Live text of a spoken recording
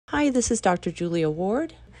Hi, this is Dr. Julia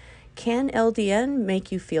Ward. Can LDN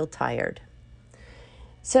make you feel tired?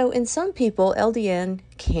 So in some people, LDN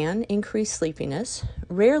can increase sleepiness.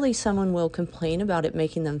 Rarely someone will complain about it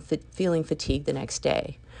making them feeling fatigued the next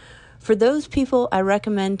day. For those people, I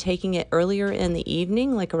recommend taking it earlier in the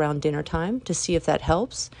evening, like around dinner time, to see if that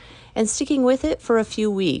helps, and sticking with it for a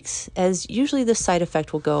few weeks, as usually the side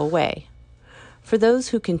effect will go away. For those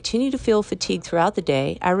who continue to feel fatigued throughout the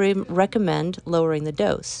day, I recommend lowering the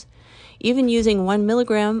dose. Even using 1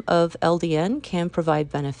 milligram of LDN can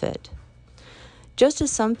provide benefit. Just as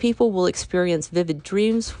some people will experience vivid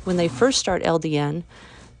dreams when they first start LDN,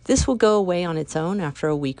 this will go away on its own after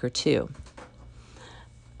a week or two.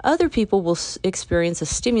 Other people will experience a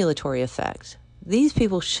stimulatory effect. These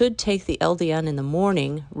people should take the LDN in the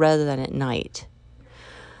morning rather than at night.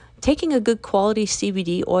 Taking a good quality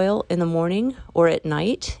CBD oil in the morning or at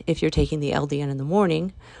night, if you're taking the LDN in the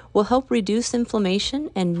morning, will help reduce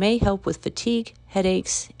inflammation and may help with fatigue,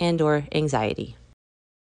 headaches, and/or anxiety.